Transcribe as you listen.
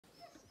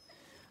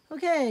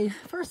Okay,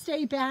 first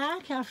day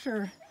back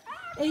after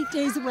 8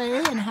 days away,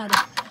 and had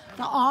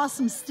the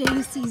awesome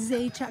Stacy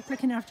Zajac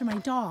looking after my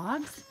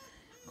dogs.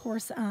 Of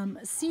course,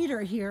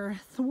 Cedar here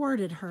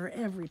thwarted her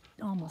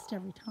almost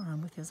every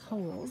time with his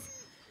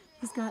holes.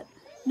 He's got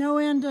no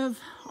end of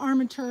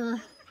armature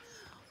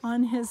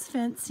on his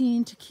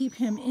fencing to keep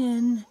him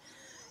in,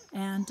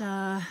 and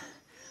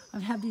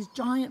I've had these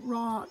giant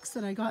rocks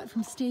that I got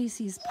from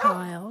Stacy's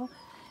pile,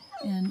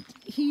 and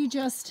he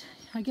just,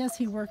 I guess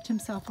he worked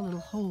himself a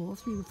little hole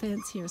through the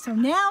fence here. So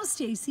now,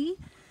 Stacy,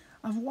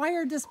 I've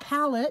wired this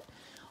pallet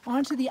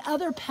onto the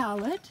other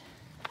pallet,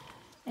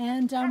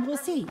 and we'll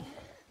see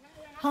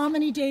how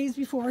many days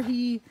before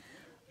he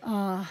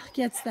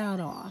gets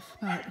that off.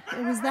 But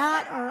it was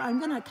that, or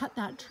I'm gonna cut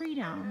that tree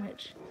down,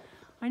 which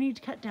I need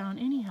to cut down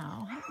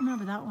anyhow. I don't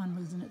remember that one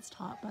losing its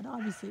top, but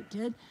obviously it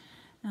did.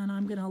 And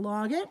I'm gonna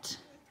log it.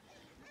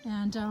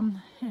 And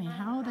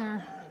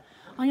anyhow,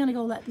 I'm gonna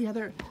go let the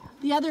other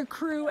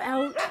crew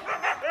out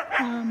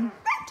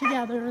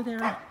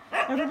together.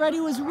 Everybody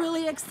was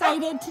really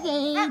excited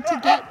today to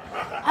get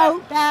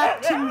out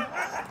back to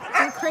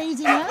their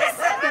craziness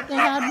that they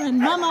had when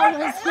Mama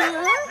was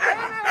here.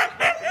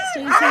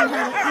 Stacy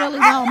had it really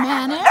well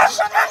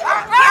managed.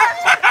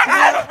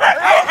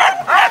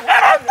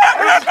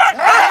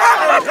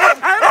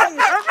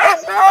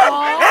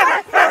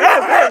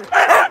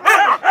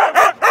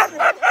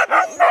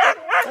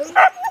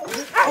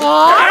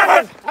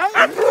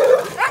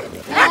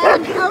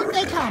 And out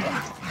they come.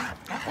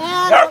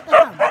 And out they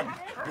come.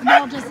 And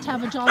they'll just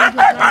have a jolly good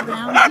run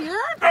around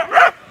here.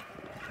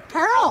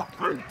 Pearl!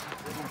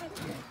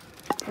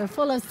 They're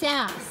full of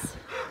sass.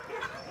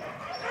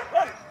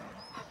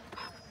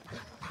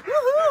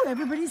 Woohoo!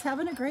 Everybody's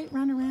having a great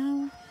run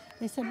around.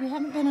 They said we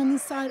haven't been on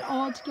this side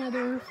all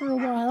together for a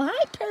while.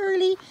 Hi,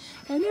 Pearly!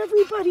 And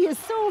everybody is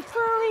so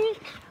furry.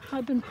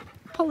 I've been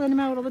pulling them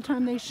out all the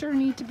time. They sure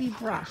need to be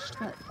brushed.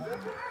 But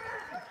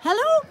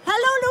hello?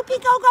 Hello, Loopy.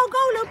 Go, go,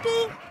 go,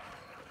 Loopy.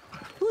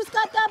 Who's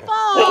got that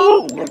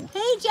ball?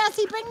 Hey,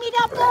 Jessie, bring me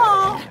that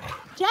ball.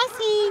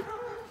 Jessie,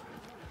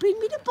 bring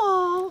me the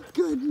ball.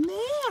 Good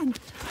man.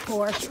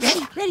 Horse,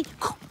 ready.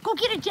 Go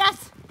get it,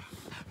 Jess.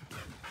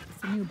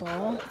 It's a new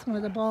ball. It's one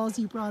of the balls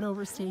you brought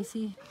over,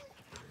 Stacy.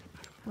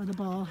 Or the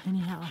ball,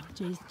 anyhow.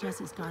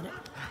 Jessie's got it.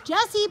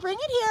 Jessie, bring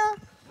it here.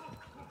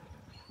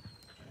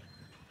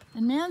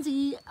 And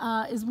Manzi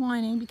is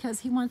whining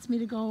because he wants me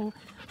to go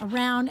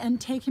around and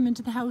take him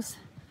into the house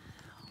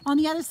on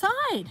the other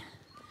side.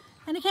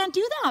 And I can't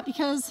do that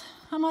because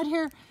I'm out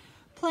here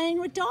playing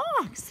with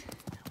dogs.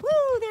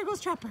 Woo, there goes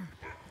Trapper.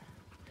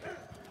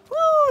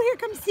 Woo, here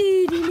comes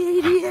Sadie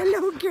Lady.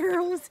 Hello,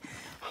 girls.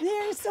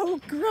 They're so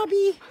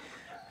grubby.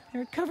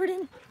 They're covered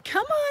in,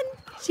 come on,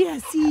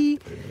 Jessie.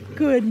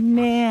 Good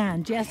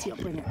man. Jessie will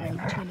bring it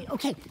right to me.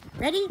 Okay,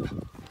 ready?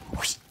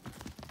 Whoosh.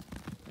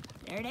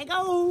 There they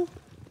go.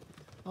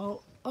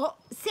 Oh,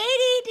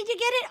 Sadie, did you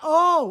get it?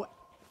 Oh,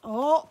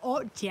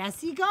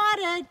 Jessie got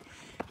it.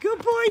 Good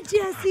boy,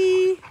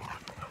 Jessie.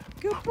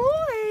 Good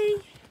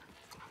boy.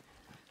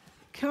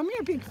 Come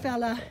here, big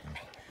fella.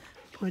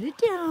 Put it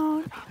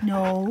down.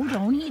 No,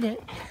 don't eat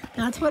it.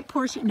 That's what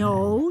Portia,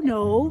 no.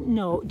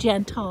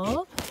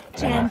 Gentle.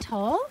 It's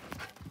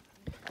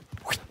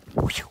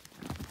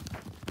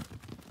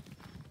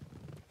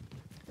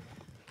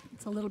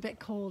a little bit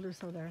colder,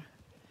 so they're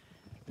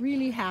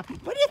really happy.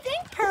 What do you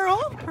think,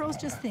 Pearl? Pearl's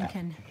just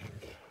thinking.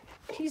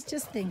 She's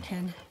just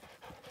thinking.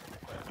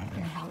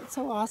 Anyhow, it's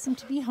so awesome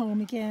to be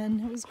home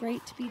again. It was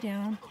great to be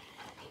down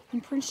in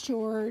Prince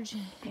George,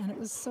 and it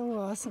was so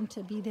awesome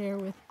to be there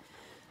with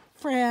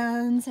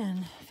friends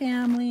and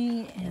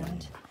family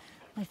and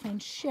my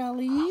friend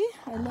Shelly.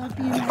 I love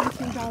being there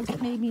with my dogs.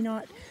 It made me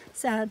not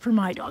sad for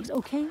my dogs.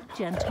 Okay,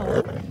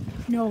 gentle.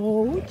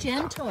 No,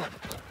 gentle.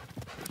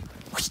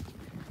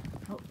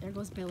 Oh, there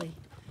goes Billy.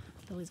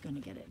 Billy's going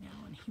to get it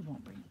now, and he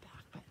won't bring it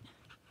back. But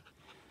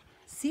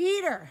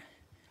Cedar,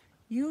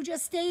 you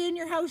just stay in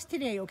your house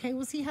today, okay?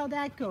 We'll see how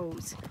that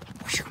goes.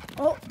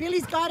 Oh,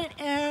 Billy's got it,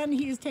 and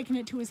he is taking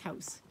it to his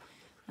house.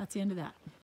 That's the end of that.